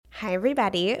Hi,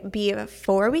 everybody.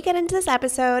 Before we get into this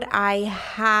episode, I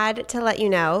had to let you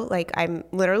know, I'm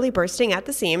literally bursting at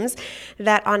the seams,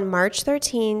 that on March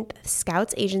 13th,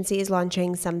 Scouts Agency is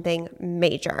launching something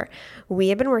major. We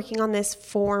have been working on this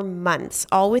for months,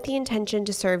 all with the intention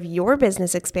to serve your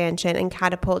business expansion and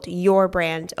catapult your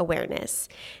brand awareness.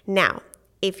 Now,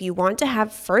 if you want to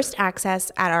have first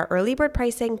access at our early bird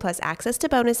pricing plus access to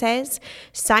bonuses,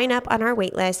 sign up on our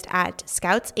waitlist at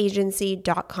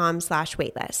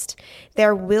scoutsagency.com/waitlist.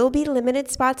 There will be limited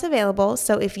spots available,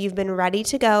 so if you've been ready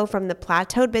to go from the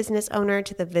plateaued business owner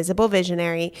to the visible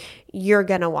visionary, you're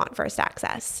going to want first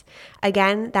access.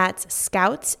 Again, that's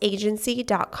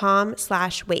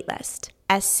scoutsagency.com/waitlist.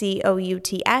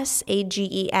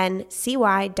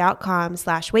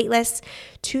 scoutsagency.com/waitlist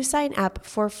to sign up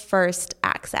for first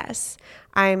access.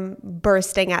 I'm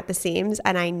bursting at the seams,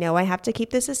 and I know I have to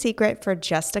keep this a secret for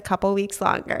just a couple weeks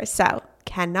longer, so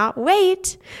cannot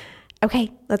wait.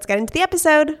 Okay, let's get into the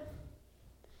episode.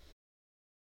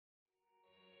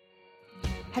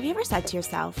 Have you ever said to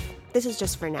yourself, this is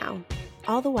just for now,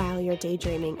 all the while you're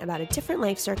daydreaming about a different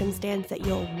life circumstance that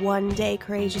you'll one day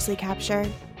courageously capture?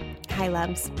 Hi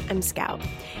loves, I'm Scout,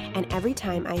 and every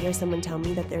time I hear someone tell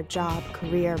me that their job,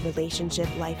 career, relationship,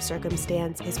 life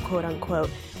circumstance is quote unquote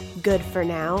good for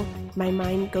now, my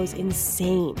mind goes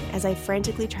insane as I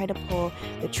frantically try to pull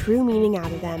the true meaning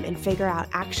out of them and figure out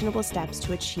actionable steps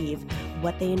to achieve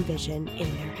what they envision in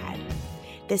their head.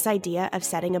 This idea of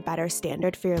setting a better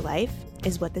standard for your life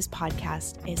is what this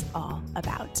podcast is all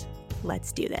about.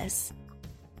 Let's do this.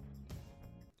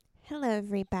 Hello,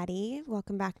 everybody.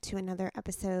 Welcome back to another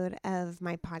episode of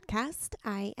my podcast.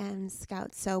 I am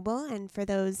Scout Sobel, and for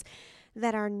those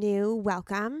that are new,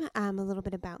 welcome. A little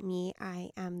bit about me. I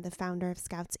am the founder of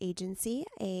Scouts Agency,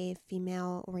 a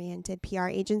female-oriented PR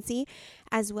agency,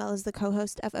 as well as the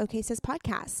co-host of OK Sis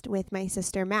podcast with my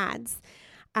sister Mads.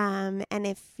 And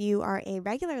if you are a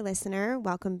regular listener,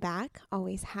 welcome back.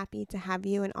 Always happy to have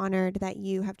you and honored that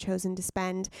you have chosen to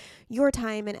spend your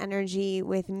time and energy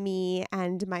with me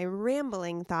and my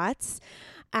rambling thoughts.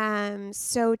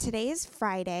 So today is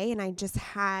Friday, and I just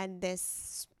had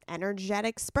this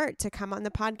energetic spurt to come on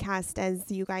the podcast. As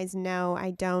you guys know,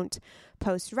 I don't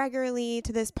post regularly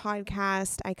to this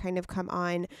podcast. I kind of come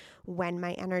on when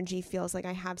my energy feels like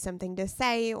I have something to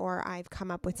say, or I've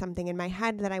come up with something in my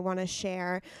head that I want to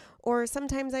share, or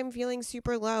sometimes I'm feeling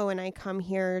super low and I come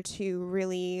here to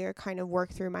really kind of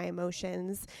work through my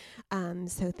emotions.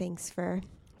 So thanks for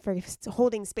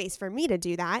holding space for me to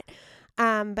do that.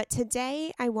 But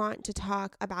today I want to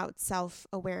talk about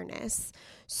self-awareness.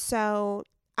 So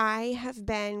I have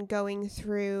been going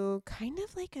through kind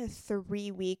of like a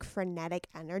 3-week frenetic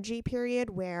energy period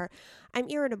where I'm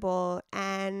irritable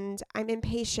and I'm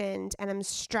impatient and I'm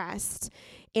stressed,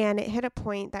 and it hit a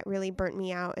point that really burnt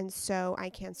me out. And so I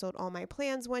canceled all my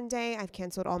plans one day. I've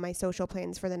canceled all my social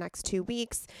plans for the next 2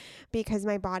 weeks because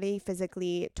my body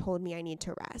physically told me I need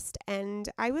to rest. And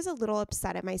I was a little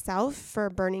upset at myself for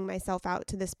burning myself out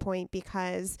to this point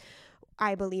because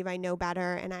I believe I know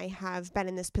better, and I have been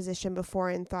in this position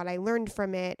before and thought I learned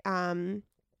from it.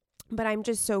 But I'm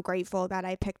just so grateful that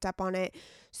I picked up on it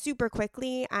super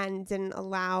quickly and didn't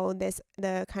allow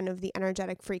the kind of the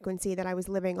energetic frequency that I was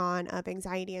living on of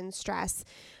anxiety and stress,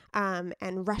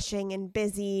 and rushing and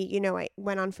busy. I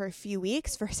went on for a few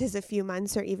weeks versus a few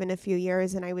months or even a few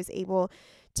years, and I was able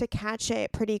to catch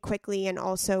it pretty quickly and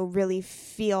also really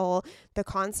feel the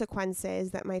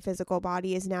consequences that my physical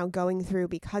body is now going through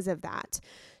because of that.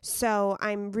 So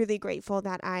I'm really grateful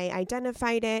that I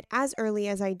identified it as early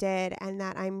as I did, and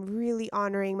that I'm really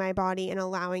honoring my body and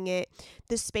allowing it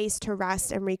the space to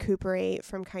rest and recuperate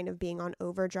from kind of being on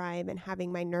overdrive and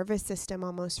having my nervous system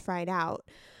almost fried out.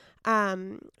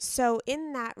 So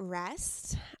in that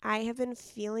rest, I have been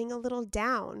feeling a little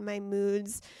down. My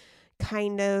moods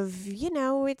kind of,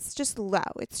 it's just low.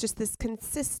 It's just this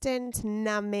consistent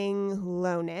numbing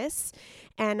lowness.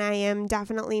 And I am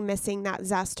definitely missing that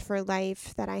zest for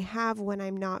life that I have when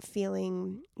I'm not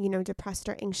feeling, depressed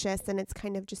or anxious. And it's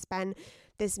kind of just been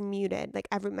this muted,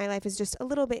 my life is just a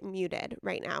little bit muted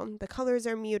right now. The colors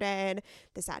are muted,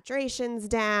 the saturation's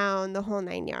down, the whole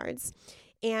 9 yards.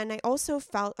 And I also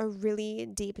felt a really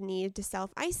deep need to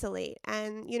self-isolate.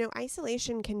 And,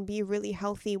 isolation can be really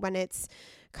healthy when it's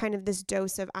kind of this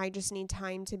dose of I just need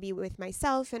time to be with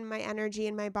myself and my energy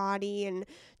and my body, and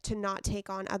to not take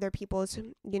on other people's,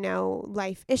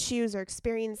 life issues or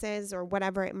experiences or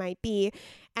whatever it might be.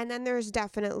 And then there's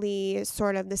definitely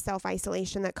sort of the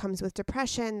self-isolation that comes with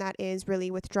depression, that is really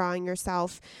withdrawing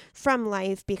yourself from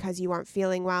life because you aren't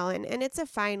feeling well. And it's a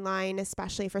fine line,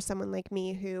 especially for someone like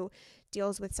me who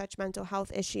deals with such mental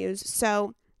health issues.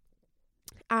 So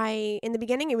In the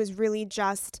beginning, it was really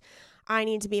just, I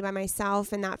need to be by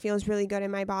myself and that feels really good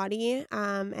in my body.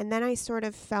 And then I sort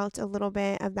of felt a little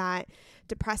bit of that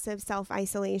depressive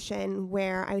self-isolation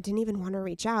where I didn't even want to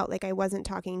reach out. Like I wasn't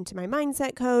talking to my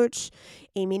mindset coach,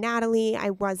 Amy Natalie.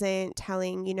 I wasn't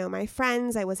telling, my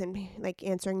friends. I wasn't like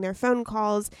answering their phone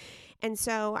calls. And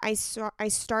so I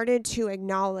started to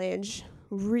acknowledge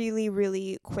really,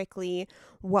 really quickly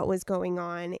what was going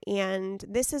on. And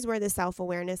this is where the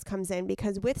self-awareness comes in,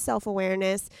 because with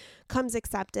self-awareness comes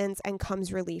acceptance and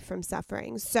comes relief from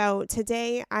suffering. So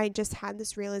today I just had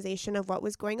this realization of what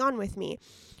was going on with me.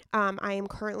 I am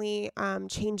currently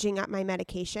changing up my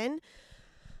medication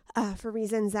for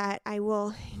reasons that I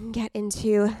will get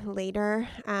into later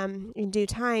in due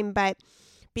time. But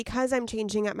because I'm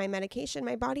changing up my medication,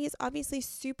 my body is obviously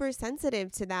super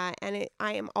sensitive to that. And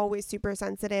I am always super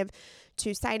sensitive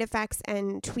to side effects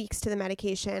and tweaks to the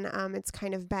medication. It's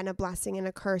kind of been a blessing and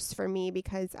a curse for me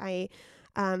because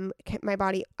my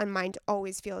body and mind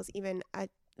always feels even a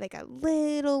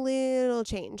little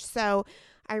change. So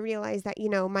I realized that,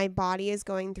 my body is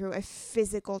going through a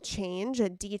physical change, a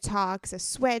detox, a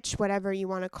switch, whatever you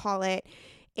want to call it.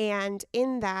 And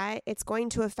in that, it's going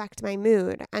to affect my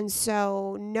mood. And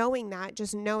so knowing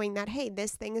that, hey,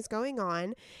 this thing is going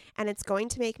on and it's going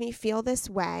to make me feel this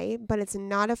way, but it's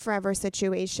not a forever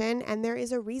situation and there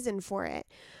is a reason for it.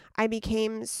 I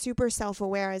became super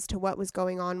self-aware as to what was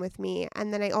going on with me.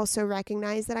 And then I also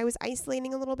recognized that I was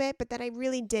isolating a little bit, but that I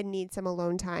really did need some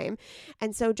alone time.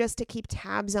 And so just to keep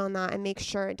tabs on that and make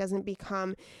sure it doesn't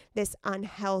become this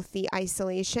unhealthy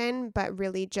isolation, but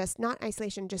really just not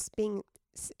isolation, just being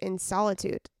in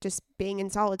solitude,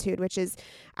 which is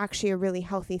actually a really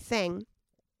healthy thing.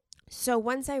 So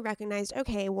once I recognized,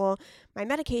 okay, well, my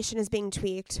medication is being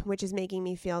tweaked, which is making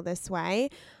me feel this way.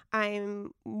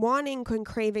 I'm wanting and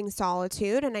craving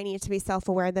solitude, and I need to be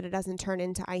self-aware that it doesn't turn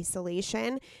into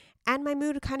isolation. And my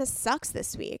mood kind of sucks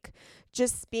this week.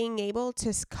 Just being able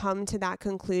to come to that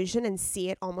conclusion and see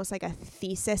it almost like a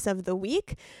thesis of the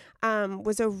week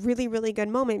was a really, really good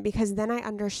moment, because then I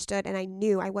understood and I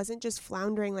knew I wasn't just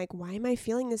floundering like, why am I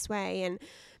feeling this way? And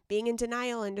being in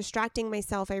denial and distracting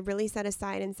myself. I really set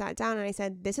aside and sat down and I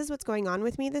said, this is what's going on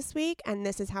with me this week, and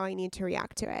this is how I need to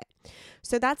react to it.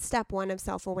 So that's step one of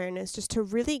self-awareness, just to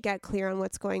really get clear on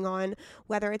what's going on,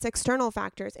 whether it's external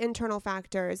factors, internal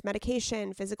factors,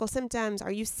 medication, physical symptoms.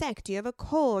 Are you sick? Do you have a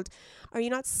cold? Are you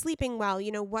not sleeping well?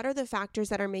 What are the factors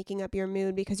that are making up your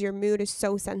mood? Because your mood is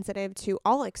so sensitive to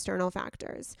all external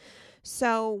factors.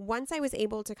 So once I was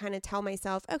able to kind of tell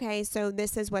myself, okay, so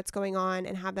this is what's going on,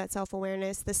 and have that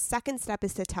self-awareness, the second step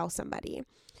is to tell somebody.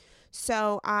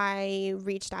 So I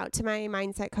reached out to my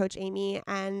mindset coach, Amy,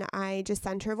 and I just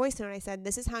sent her a voice note. I said,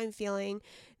 this is how I'm feeling.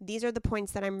 These are the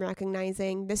points that I'm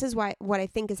recognizing. This is what I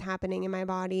think is happening in my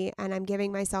body, and I'm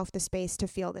giving myself the space to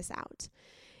feel this out.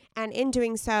 And in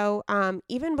doing so,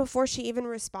 even before she even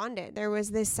responded, there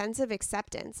was this sense of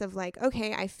acceptance of like,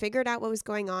 okay, I figured out what was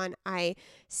going on. I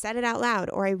said it out loud,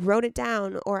 or I wrote it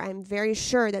down, or I'm very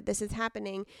sure that this is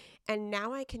happening. And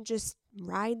now I can just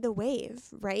ride the wave,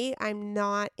 right? I'm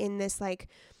not in this like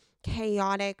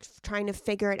chaotic, trying to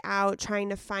figure it out, trying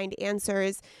to find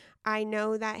answers. I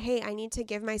know that, hey, I need to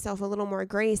give myself a little more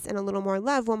grace and a little more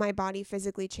love while my body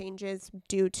physically changes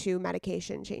due to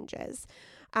medication changes.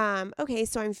 Okay,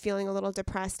 so I'm feeling a little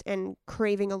depressed and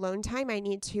craving alone time. I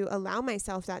need to allow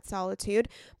myself that solitude,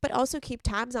 but also keep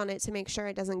tabs on it to make sure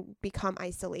it doesn't become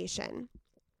isolation.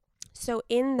 So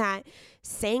in that,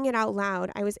 saying it out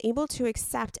loud, I was able to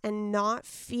accept and not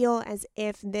feel as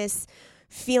if this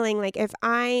feeling like if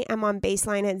I am on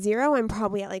baseline at 0, I'm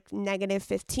probably at like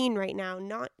 -15 right now,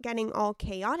 not getting all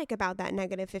chaotic about that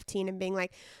 -15 and being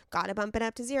like, gotta bump it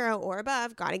up to 0 or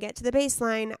above, gotta get to the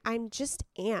baseline. I'm just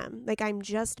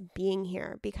being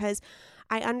here, because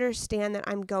I understand that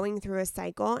I'm going through a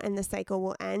cycle and the cycle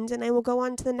will end and I will go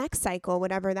on to the next cycle,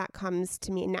 whatever that comes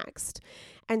to me next.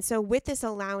 And so with this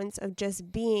allowance of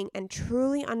just being and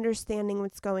truly understanding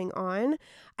what's going on,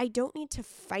 I don't need to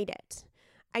fight it.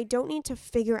 I don't need to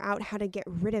figure out how to get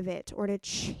rid of it or to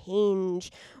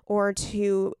change or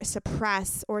to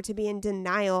suppress or to be in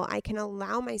denial. I can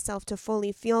allow myself to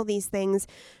fully feel these things,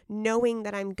 knowing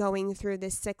that I'm going through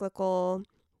this cyclical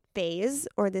phase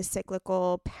or this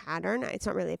cyclical pattern. It's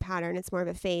not really a pattern, it's more of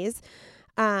a phase.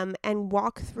 And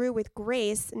walk through with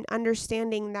grace and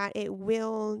understanding that it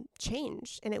will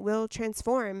change and it will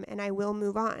transform and I will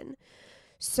move on.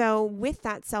 So with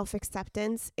that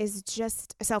self-acceptance is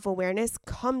just self-awareness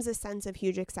comes a sense of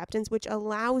huge acceptance, which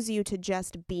allows you to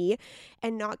just be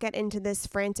and not get into this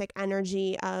frantic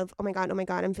energy of, oh my God,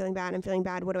 I'm feeling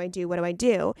bad. What do I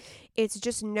do? It's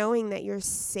just knowing that you're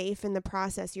safe in the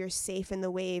process. You're safe in the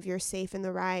wave. You're safe in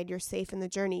the ride. You're safe in the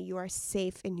journey. You are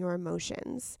safe in your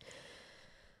emotions.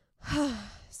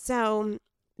 So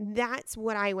that's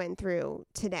what I went through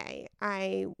today.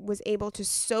 I was able to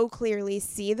so clearly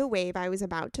see the wave I was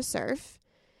about to surf,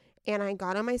 and I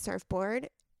got on my surfboard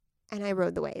and I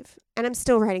rode the wave. And I'm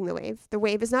still riding the wave. The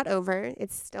wave is not over.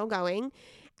 It's still going.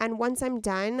 And once I'm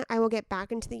done, I will get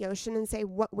back into the ocean and say,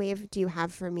 what wave do you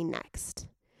have for me next?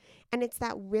 And it's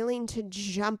that willing to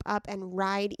jump up and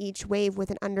ride each wave with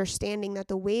an understanding that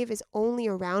the wave is only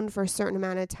around for a certain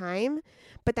amount of time,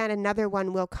 but that another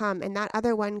one will come. And that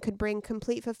other one could bring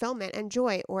complete fulfillment and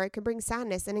joy, or it could bring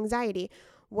sadness and anxiety.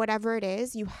 Whatever it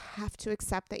is, you have to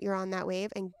accept that you're on that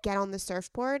wave and get on the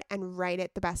surfboard and ride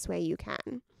it the best way you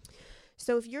can.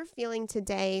 So if you're feeling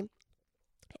today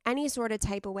any sort of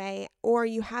type of way, or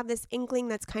you have this inkling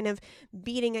that's kind of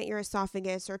beating at your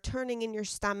esophagus or turning in your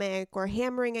stomach or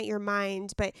hammering at your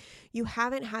mind, but you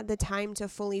haven't had the time to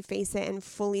fully face it and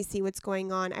fully see what's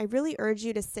going on, I really urge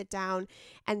you to sit down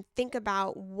and think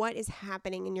about what is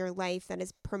happening in your life that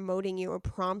is promoting you or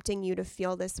prompting you to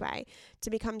feel this way, to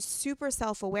become super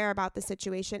self-aware about the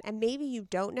situation. And maybe you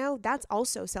don't know, that's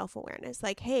also self-awareness.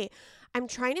 Like, hey, I'm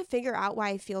trying to figure out why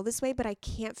I feel this way, but I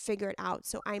can't figure it out.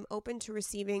 So I'm open to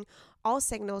receiving all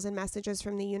signals and messages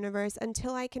from the universe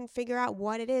until I can figure out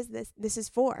what it is this is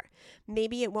for.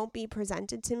 Maybe it won't be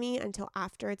presented to me until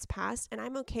after it's passed, and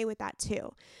I'm okay with that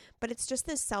too. But it's just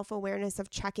this self-awareness of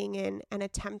checking in and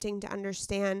attempting to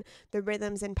understand the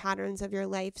rhythms and patterns of your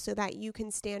life so that you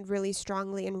can stand really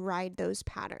strongly and ride those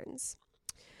patterns.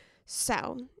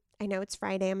 So I know it's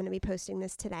Friday. I'm going to be posting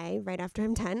this today, right after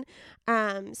I'm done.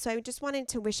 So I just wanted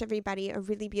to wish everybody a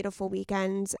really beautiful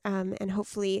weekend, and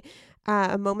hopefully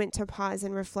a moment to pause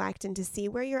and reflect and to see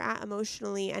where you're at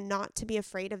emotionally, and not to be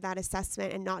afraid of that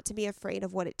assessment and not to be afraid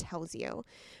of what it tells you.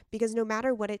 Because no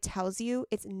matter what it tells you,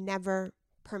 it's never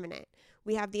permanent.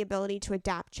 We have the ability to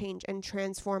adapt, change, and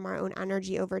transform our own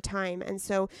energy over time. And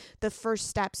so the first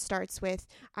step starts with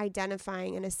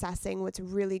identifying and assessing what's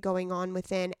really going on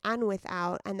within and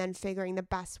without, and then figuring the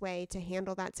best way to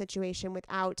handle that situation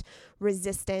without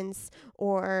resistance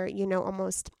or,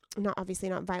 almost not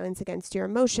violence against your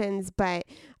emotions, but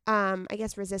I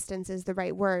guess resistance is the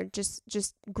right word.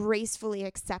 Just gracefully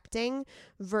accepting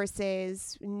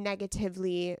versus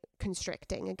negatively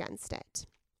constricting against it.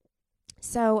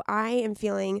 So I am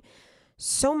feeling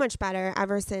so much better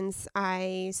ever since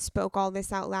I spoke all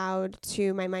this out loud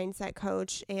to my mindset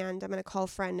coach, and I'm going to call a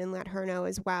friend and let her know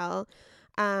as well,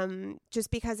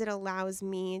 just because it allows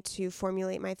me to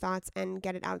formulate my thoughts and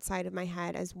get it outside of my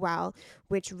head as well,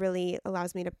 which really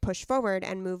allows me to push forward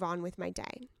and move on with my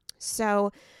day.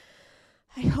 So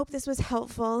I hope this was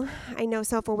helpful. I know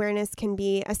self-awareness can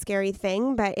be a scary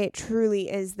thing, but it truly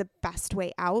is the best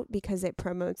way out because it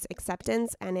promotes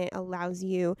acceptance and it allows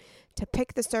you to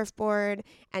pick the surfboard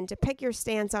and to pick your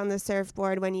stance on the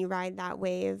surfboard when you ride that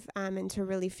wave, and to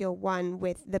really feel one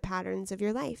with the patterns of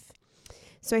your life.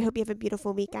 So I hope you have a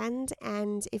beautiful weekend.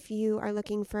 And if you are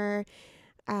looking for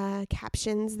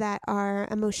captions that are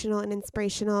emotional and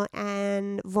inspirational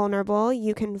and vulnerable,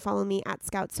 you can follow me at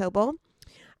Scout Sobel.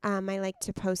 I like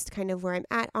to post kind of where I'm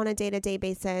at on a day-to-day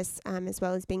basis, as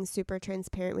well as being super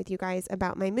transparent with you guys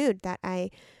about my mood that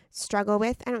I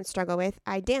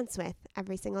dance with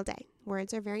every single day.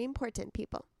 Words are very important,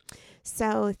 people.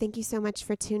 So thank you so much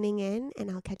for tuning in,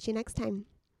 and I'll catch you next time.